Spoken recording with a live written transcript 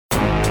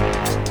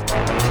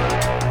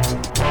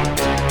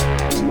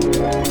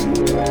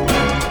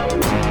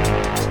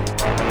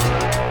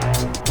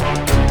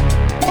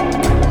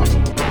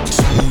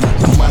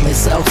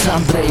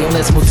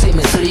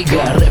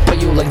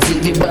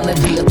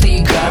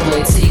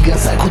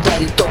Газак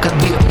ударит, ток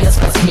отбил, без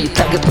посмей.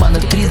 Тагът мане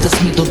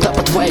 30 ми,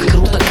 дотапа това е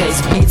крута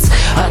кайсбиц.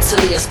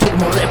 АЦРС,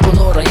 пирмо репо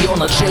на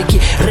района Джеки.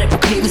 Репо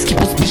кривиски,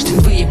 поспищен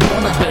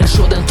выебона.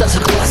 Беншоден, тази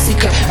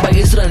класика.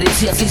 Багай с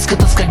рарицията,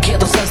 иската с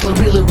кагета. Сенсла,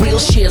 really real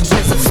shit,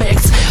 без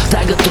effects.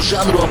 Тагът то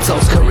жанру,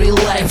 обцалска real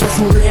life. Аз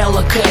му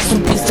реала кай,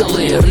 сум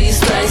пистали,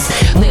 рестайс.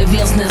 Не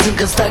венс, не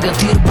зинка,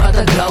 стагът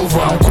ирбата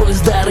галва. Кой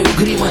здарaju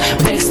grima,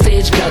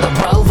 backstage kada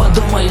balva.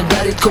 Doma je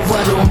darit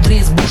kovara, on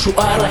tri zbušu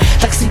ara.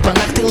 Tak sipa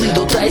naktili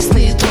do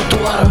tajsni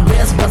trotuarom.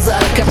 Bez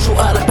bazara, kapšu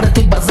ara,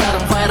 preti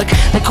bazarom vajrak.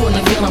 Neko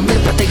ne vienam, ne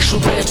patekšu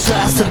već sa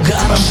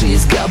srgarom.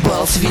 Šis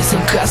gabal,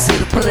 svisam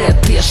kasir pred.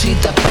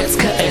 Tješita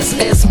pecka,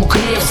 SS mu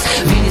krevs.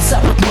 Vini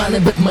saprot mane,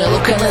 bet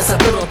meloka ne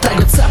zaprot.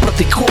 Tagot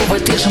saproti kova,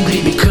 tješam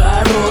gribi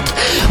karot.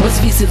 Vas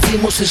visit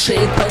zimu se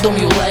šeit, pa dom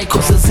ju lajko.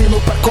 Se zinu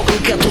par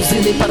koklika, tu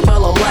zini par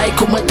bala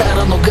lajko.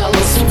 Metara no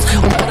gala suc,